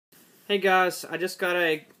Hey guys, I just got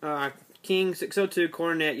a King 602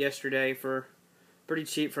 cornet yesterday for pretty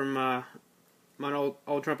cheap from my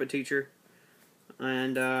old trumpet teacher,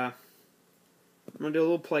 and I'm gonna do a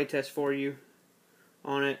little play test for you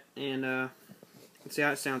on it, and let's see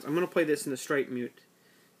how it sounds. I'm gonna play this in the straight mute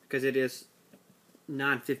because it is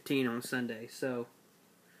 9:15 on Sunday, so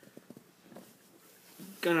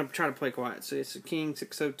gonna try to play quiet. So it's a King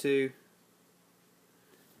 602,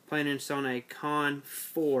 playing this on a Con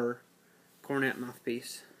 4 cornet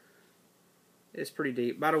mouthpiece. It's pretty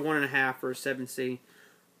deep, about a 1.5 or a 7C.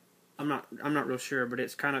 I'm not real sure, but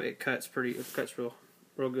it cuts real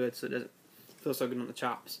good, so it doesn't feel so good on the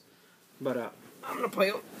chops. But I'm gonna play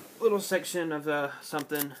a little section of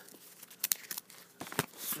something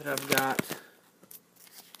that I've got.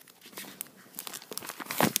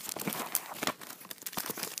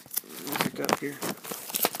 Let me pick up here.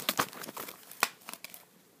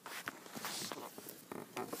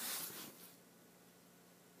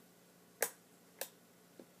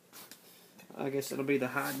 I guess it'll be the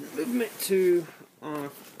Haydn movement 2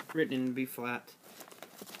 written in B flat.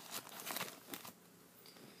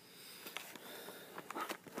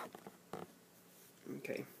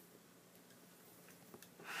 Okay.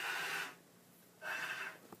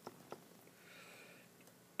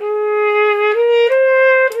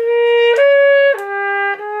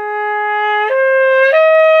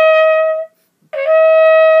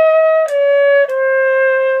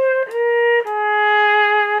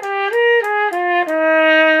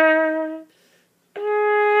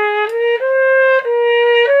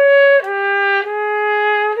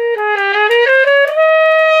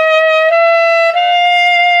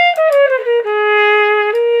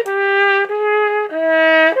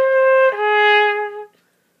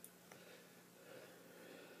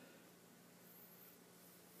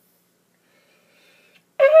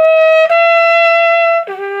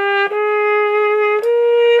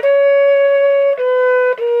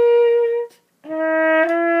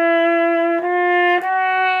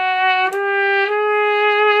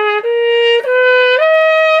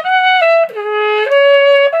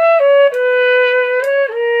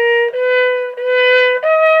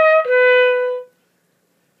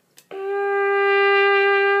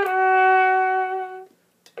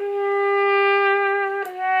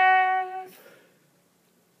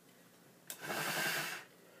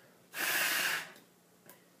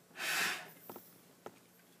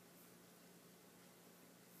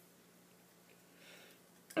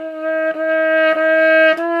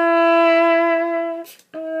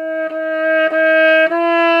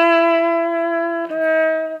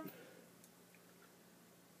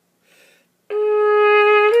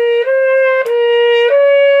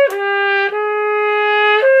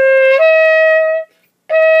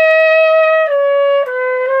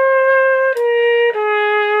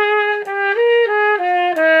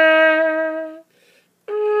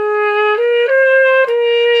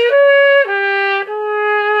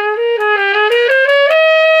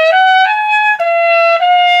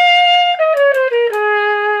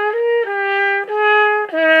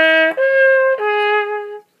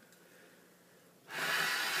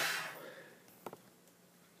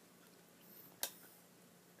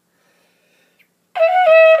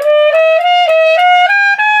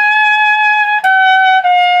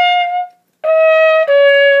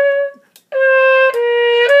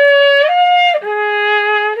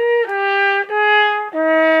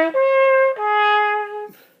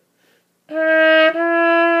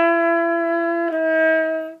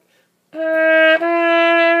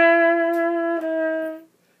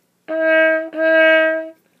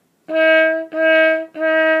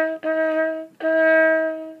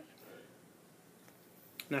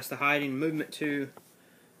 That's the Haydn movement 2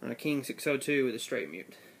 on a King 602 with a straight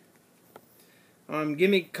mute. Give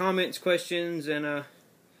me comments, questions, and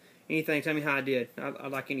anything. Tell me how I did.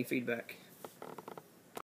 I'd like any feedback.